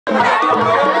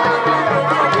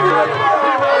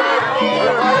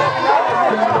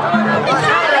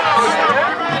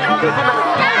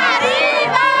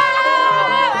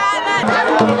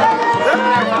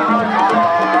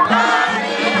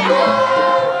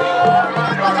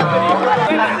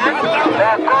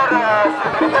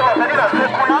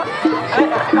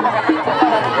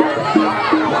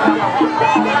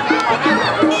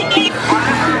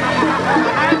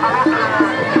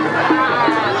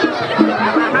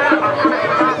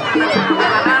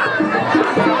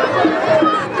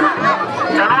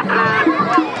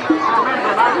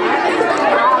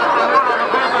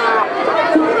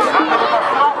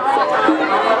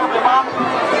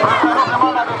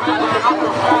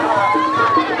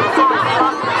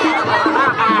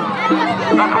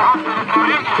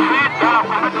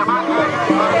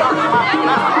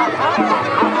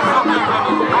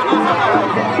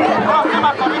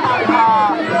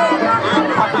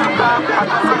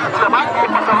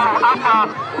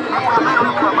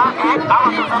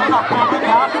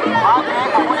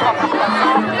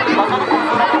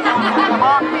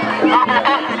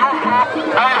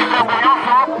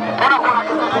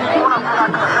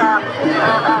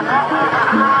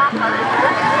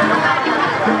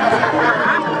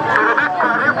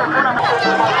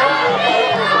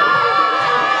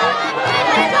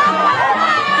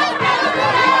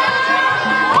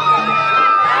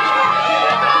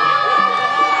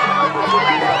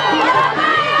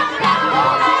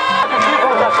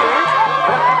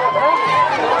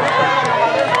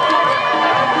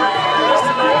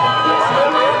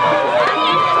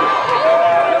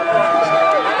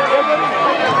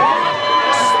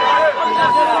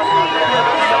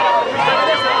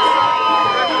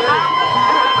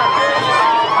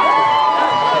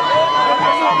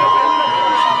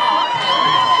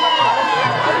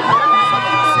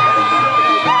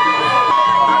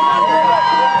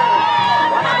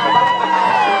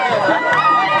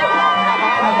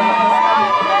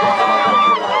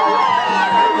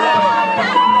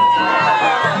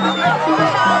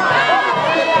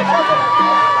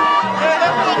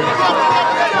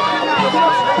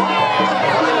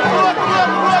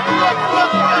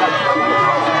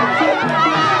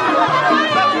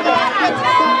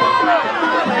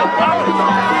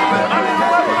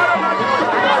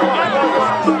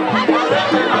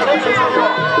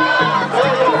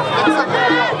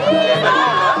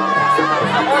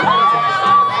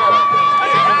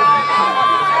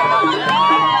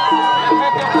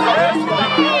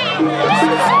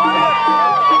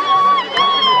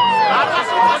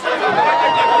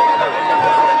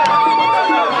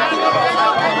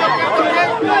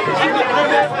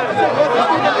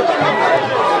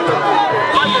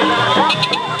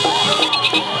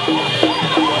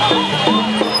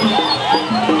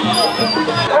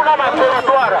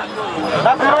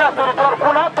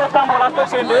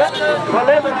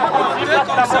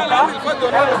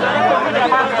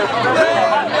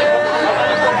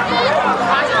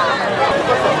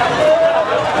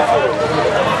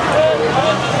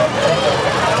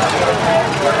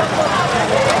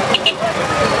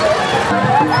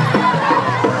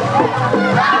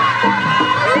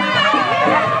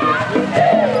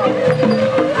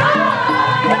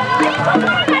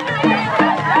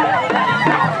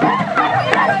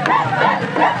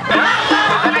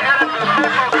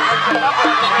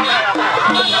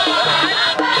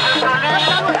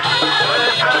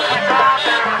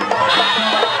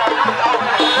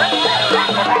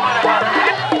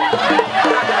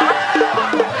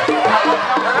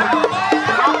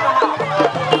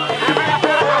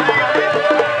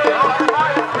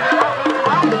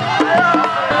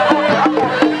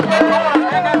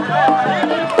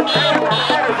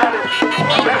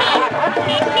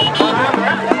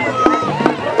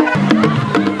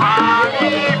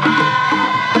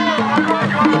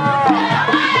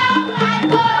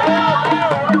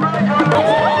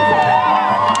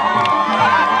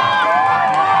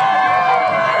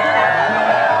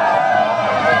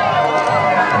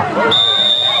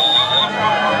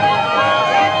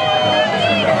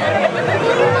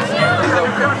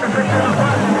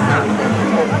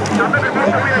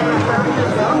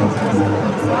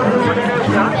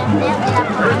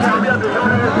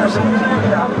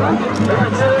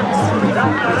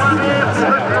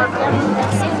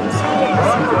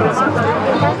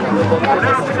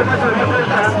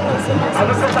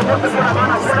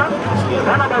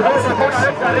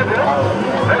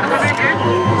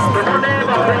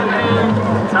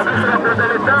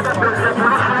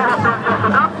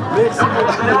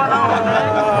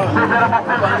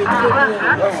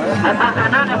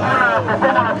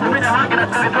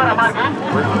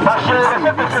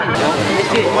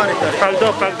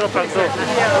Pardon.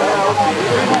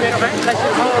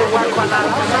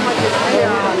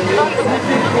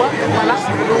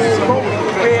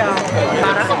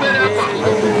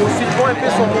 Nous suivons un peu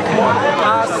son mouvement.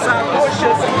 À sa gauche,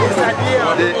 c'est-à-dire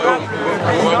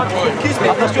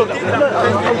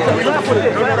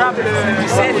l'honorable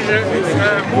Serge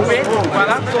Bouquet.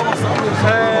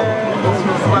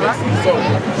 Voilà.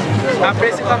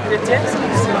 Après, c'est un chrétien.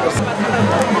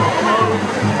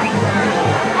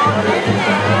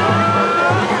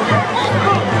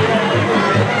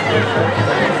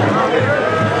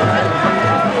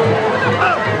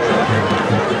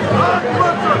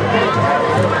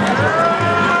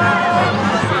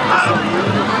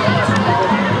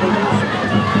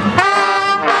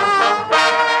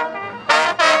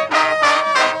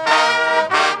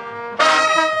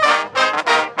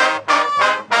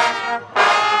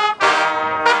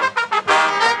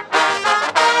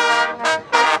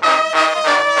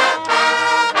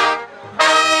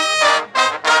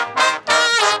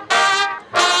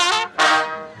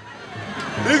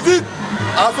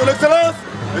 À son excellence,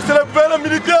 monsieur le gouverneur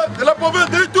militaire de la province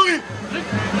de l'ITURI.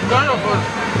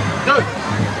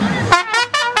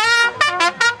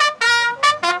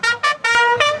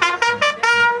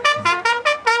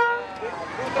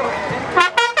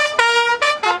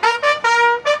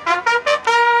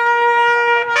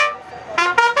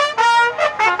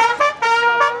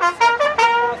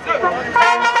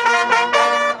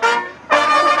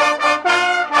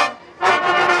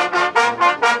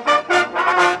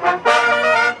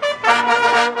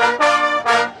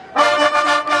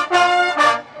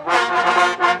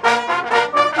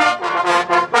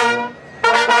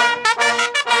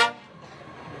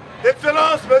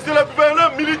 Excellence, monsieur le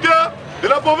gouverneur militaire de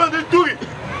la province de l'ITURI,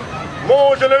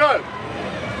 mon général,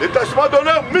 détachement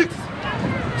d'honneur mixte,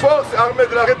 forces armées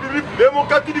de la République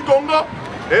démocratique du Congo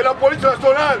et la police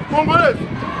nationale congolaise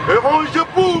est rangé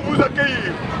pour vous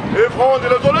accueillir et rendre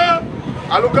les honneurs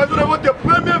à l'occasion de votre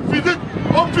première visite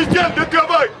officielle de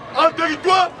travail en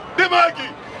territoire de Mahagi.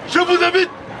 Je vous invite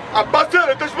à passer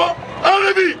le détachement en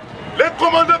revue. Les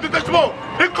commandants de détachement,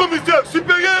 les commissaires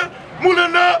supérieurs,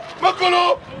 Moulena,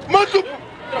 Makolo, Matupu.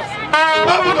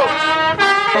 Bravo.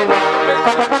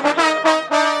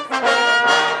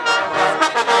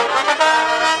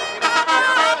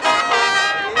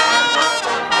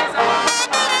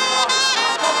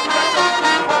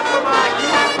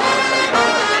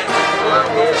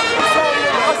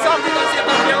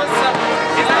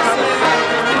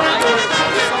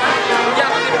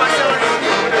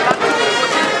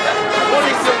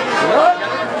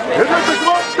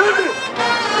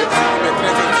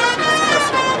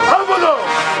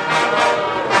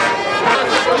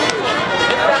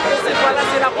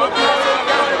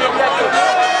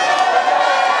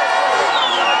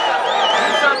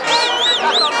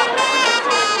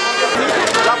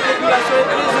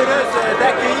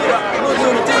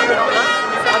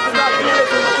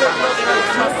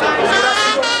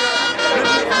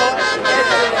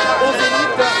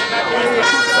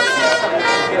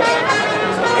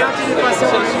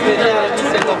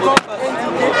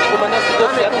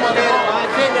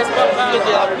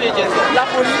 La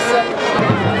police.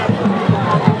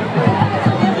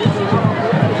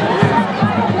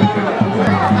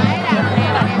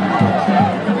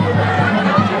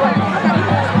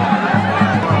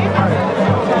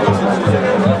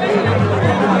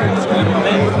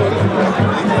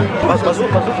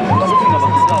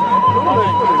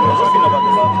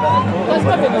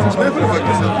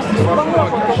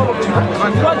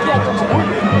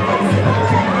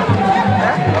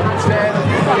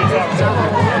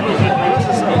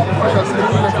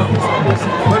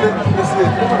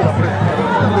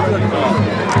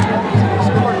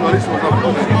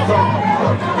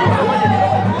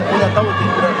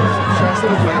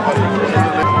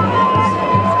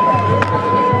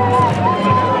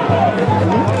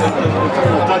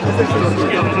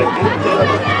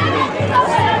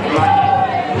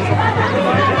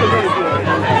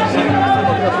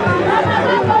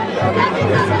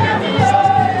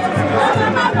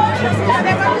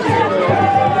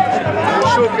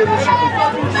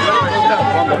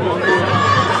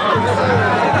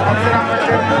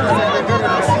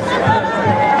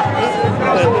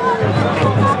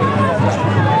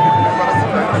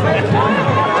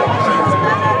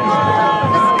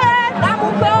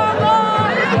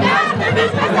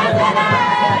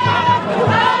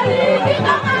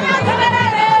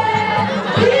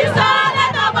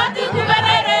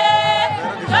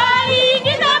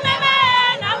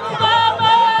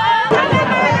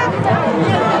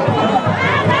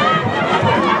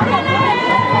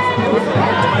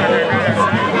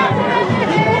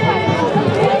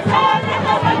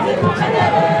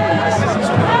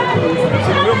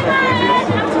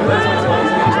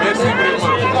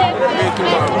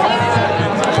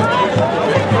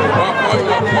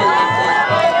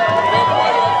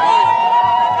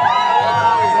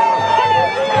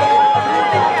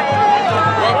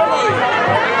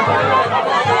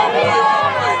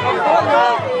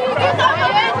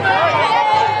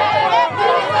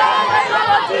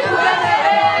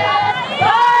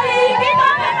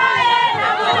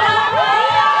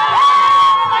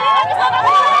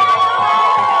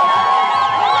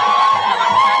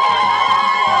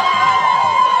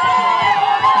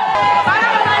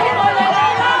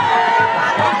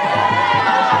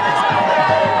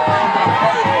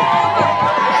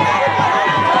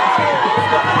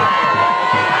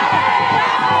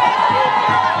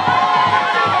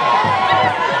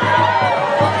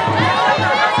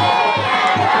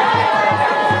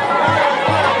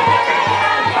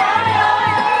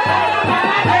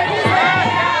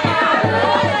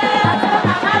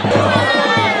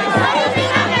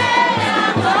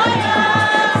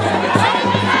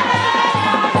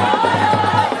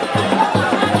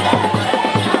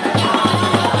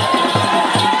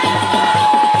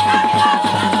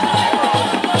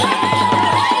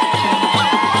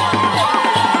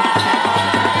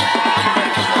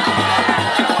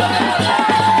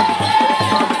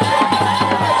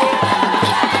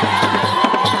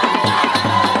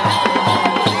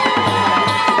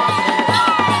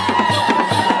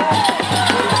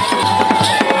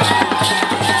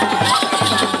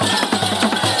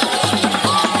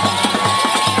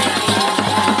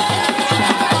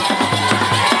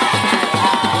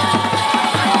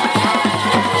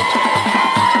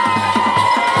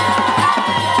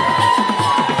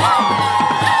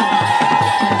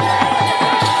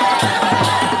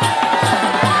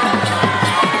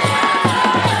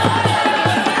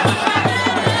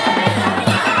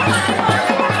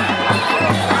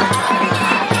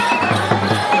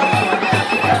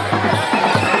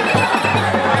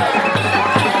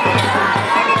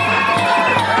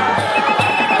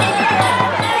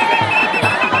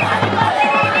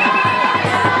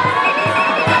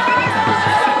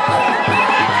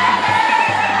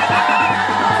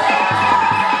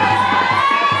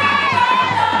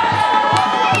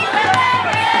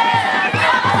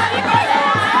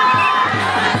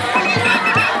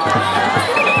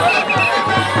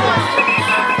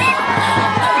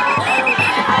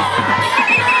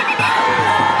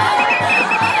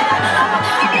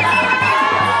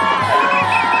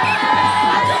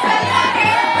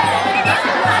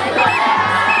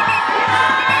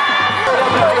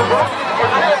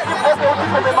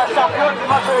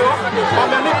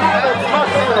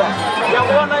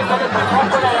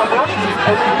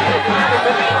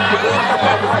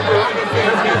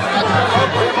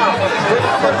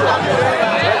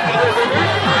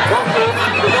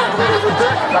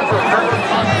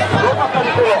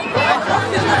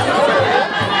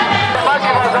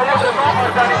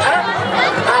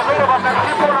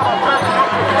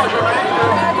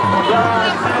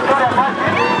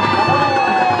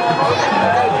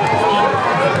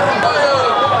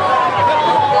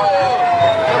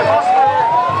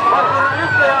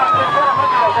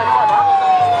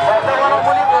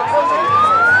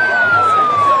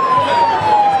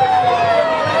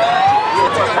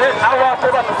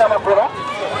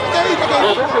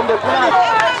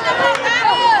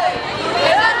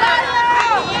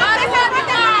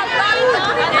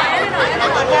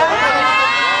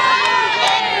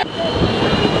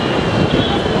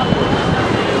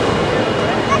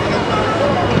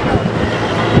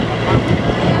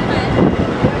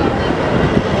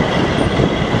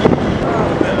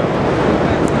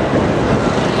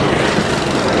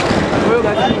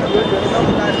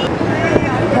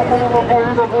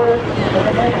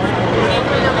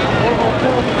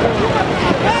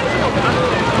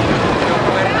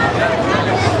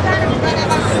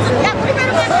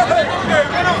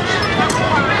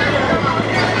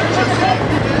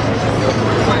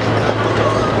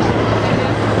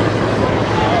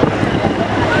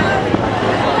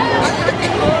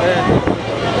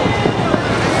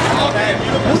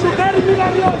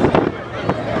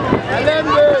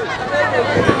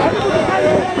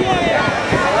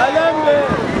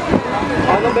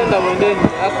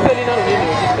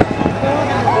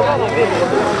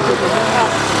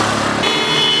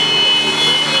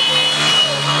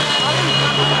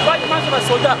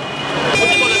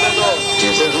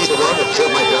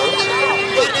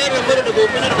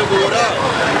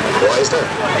 Why is that?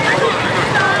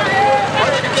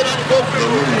 The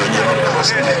room when you're not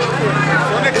listening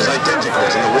is identical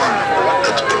to the one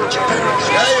that built your parents.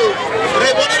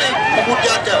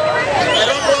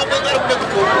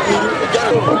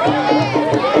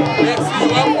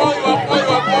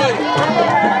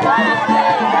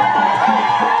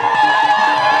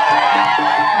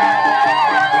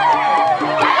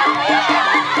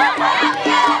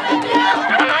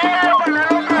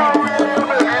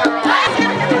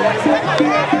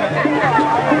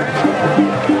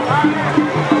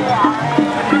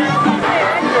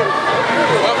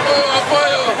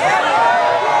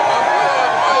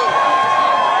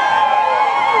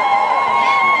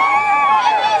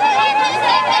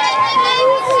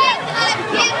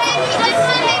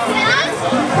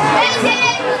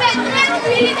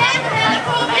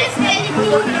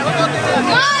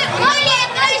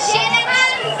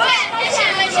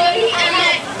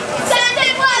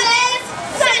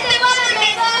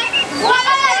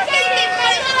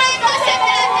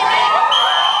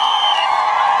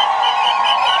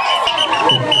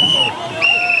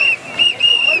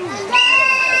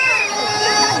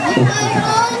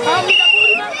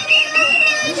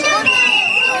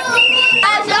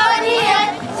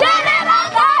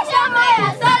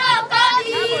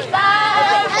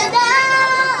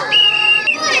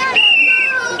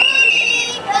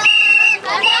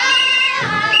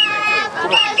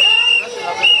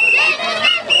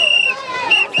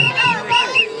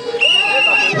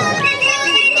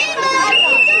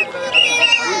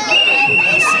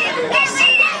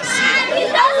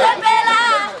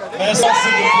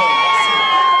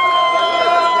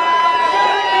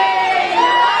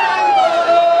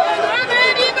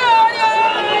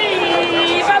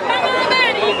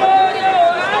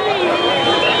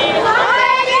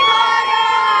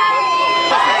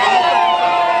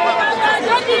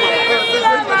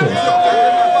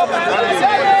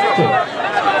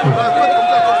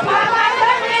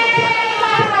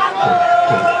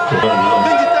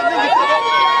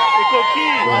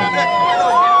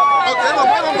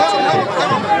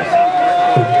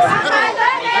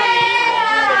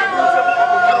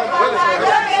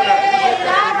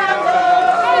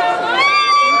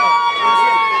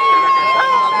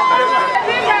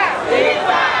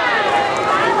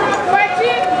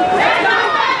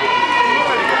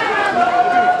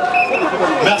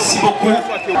 Merci beaucoup.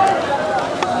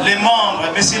 Les membres,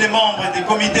 messieurs les membres du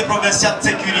comité provincial de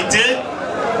sécurité,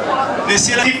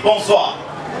 messieurs les... Bonsoir.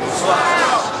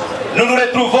 Nous nous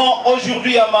retrouvons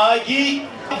aujourd'hui à Mahagi,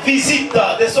 visite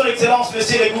de son excellence,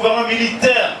 monsieur le gouverneur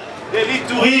militaire de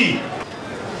l'ITURI.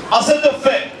 À cet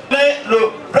effet,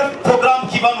 le bref programme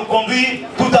qui va nous conduire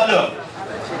tout à l'heure.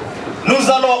 Nous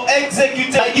allons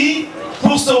exécuter Mahagi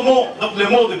pour ce mot, donc le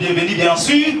mot de bienvenue bien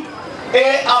sûr,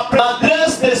 et après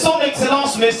l'adresse de son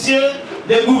excellence, monsieur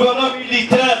le gouverneur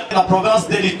militaire de la province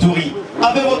de l'ITURI.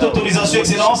 Avec votre autorisation,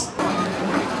 excellence.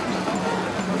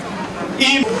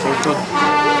 Merci,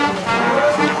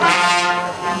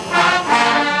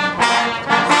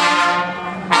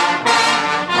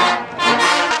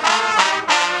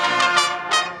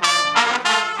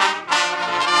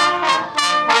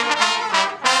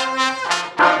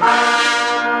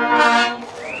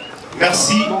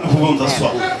 nous pouvons nous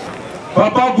asseoir.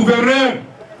 Papa gouverneur,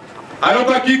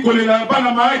 alors qui collé la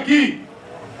bana Mahagi.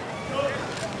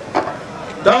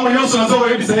 Dans le sens où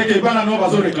il disait que bana non va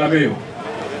se réclamer.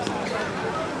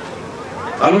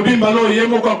 Alors bimbalo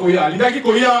yemo kwa koya, lidaki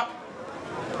koya.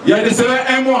 Il y a des semaines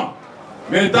 1 mois.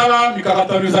 Mais dans la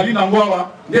mikakata nuzali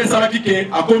nangwawa, des salaki ke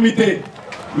a comité.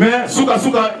 Mais souka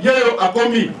yeyo a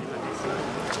commis.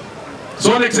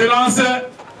 Son Excellence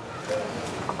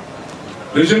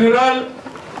le général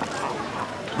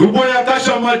LUBOYA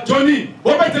N'KASHAMA Johnny.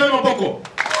 Bon, mettez-le mon boko.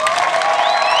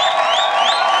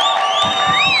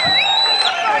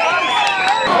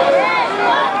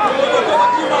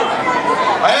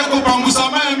 Aye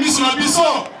kopangusama ya miso na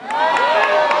biso.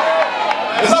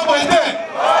 Eza po ete.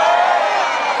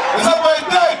 Eza po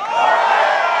ete.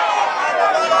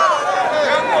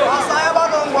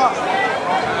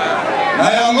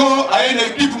 Na yango aye na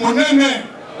équipe monene.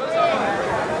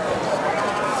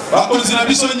 Bakonzi na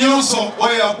biso nyonso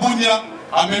oyo ya BUNIA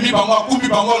amemi bango akumbi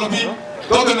bango lobi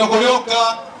donc na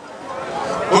koyoka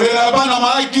olela bana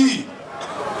Mahagi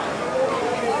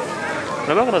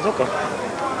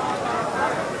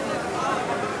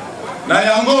na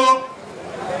yango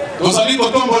tozali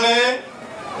kotombole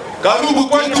kalubu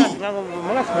kwetu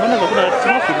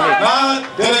na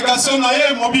délégation na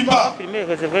ye mobimba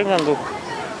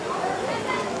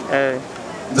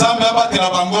nzambe abatela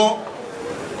bango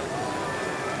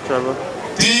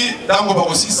ti tango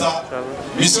bakosisa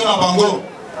mission na bango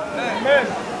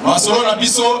masolo na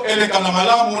biso eleka na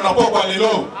malamu na pokwa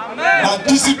lelo na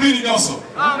discipline nyonso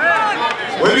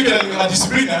oyebi ke na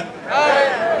discipline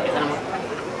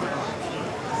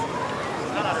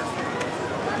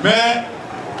mais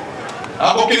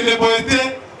akokende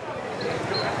poete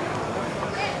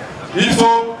il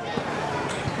faut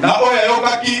na oyo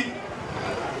ayokaki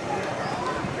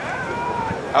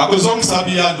akozongisa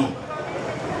biyano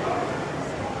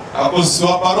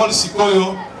akozwa parole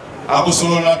sikoyo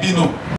akosolola bino